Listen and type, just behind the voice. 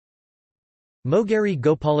Mogeri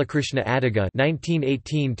Gopalakrishna Adiga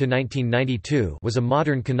 (1918–1992) was a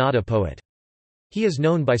modern Kannada poet. He is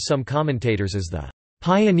known by some commentators as the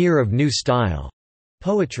pioneer of new style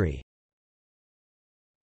poetry.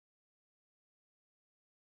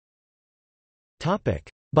 Topic: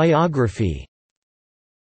 Biography.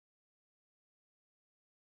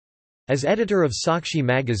 As editor of Sakshi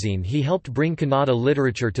magazine, he helped bring Kannada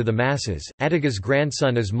literature to the masses. Adiga's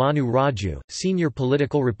grandson is Manu Raju, senior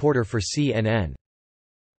political reporter for CNN.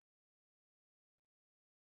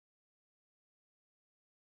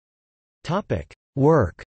 Topic: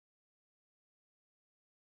 Work.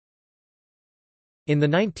 In the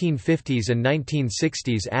 1950s and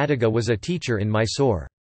 1960s, Adiga was a teacher in Mysore.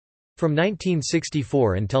 From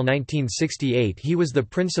 1964 until 1968 he was the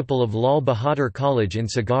principal of Lal Bahadur College in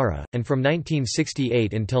Sagara, and from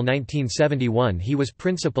 1968 until 1971 he was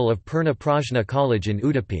principal of Purna Prajna College in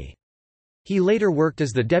Udupi. He later worked as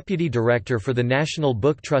the deputy director for the National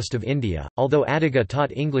Book Trust of India. Although Adiga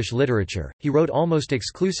taught English literature, he wrote almost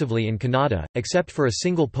exclusively in Kannada, except for a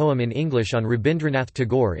single poem in English on Rabindranath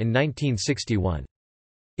Tagore in 1961.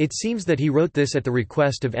 It seems that he wrote this at the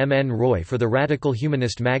request of M. N. Roy for the Radical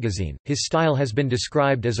Humanist magazine. His style has been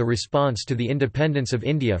described as a response to the independence of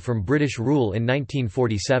India from British rule in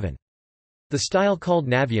 1947. The style called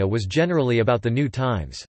Navya was generally about the new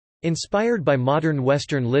times. Inspired by modern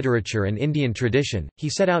Western literature and Indian tradition, he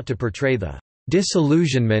set out to portray the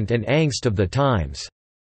disillusionment and angst of the times.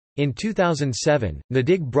 In 2007,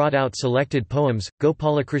 Nadig brought out selected poems,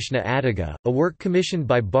 Gopalakrishna Adiga, a work commissioned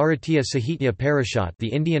by Bharatiya Sahitya Parishad, the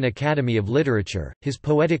Indian Academy of Literature. His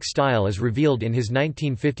poetic style is revealed in his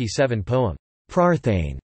 1957 poem,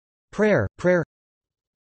 Prarthane, prayer, prayer,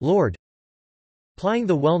 Lord, plying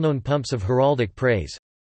the well-known pumps of heraldic praise.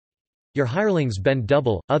 Your hirelings bend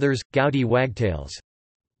double, others, gouty wagtails.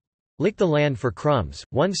 Lick the land for crumbs,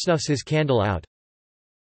 one snuffs his candle out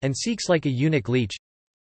and seeks like a eunuch leech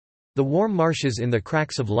the warm marshes in the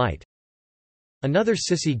cracks of light. Another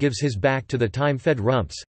sissy gives his back to the time-fed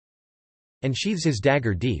rumps and sheathes his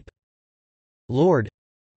dagger deep. Lord,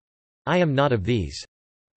 I am not of these.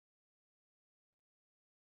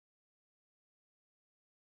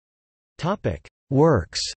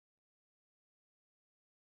 Works.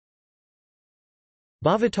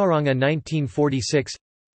 Bhavataranga 1946,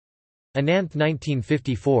 Ananth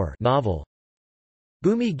 1954 novel,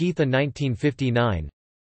 Bhumi Geetha 1959,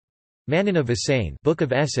 Manana Vasain Book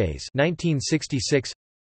of Essays 1966,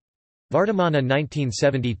 Vardhamana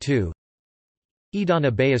 1972,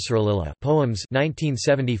 Idana Bayasaralila Poems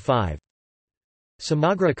 1975,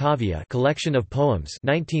 Samagra Kavya Collection of Poems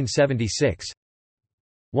 1976,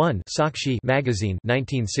 1 Sakshi magazine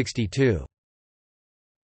 1962.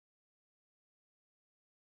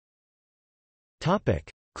 Topic: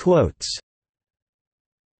 Quotes.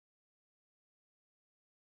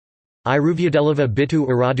 Iruvyadeliva bitu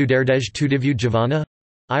iraduderdej tudivu jivana?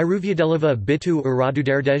 Iruvyadeliva bitu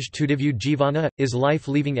iraduderdej tudivu jivana, is life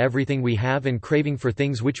leaving everything we have and craving for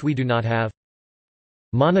things which we do not have?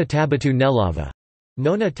 Mana tabatu nelava.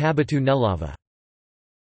 Mona tabatu nelava.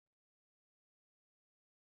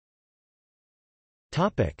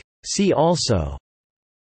 See also: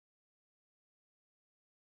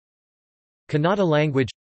 Kannada language,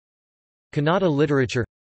 Kannada literature,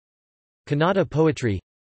 Kannada poetry,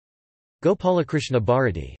 Gopalakrishna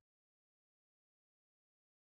Bharati.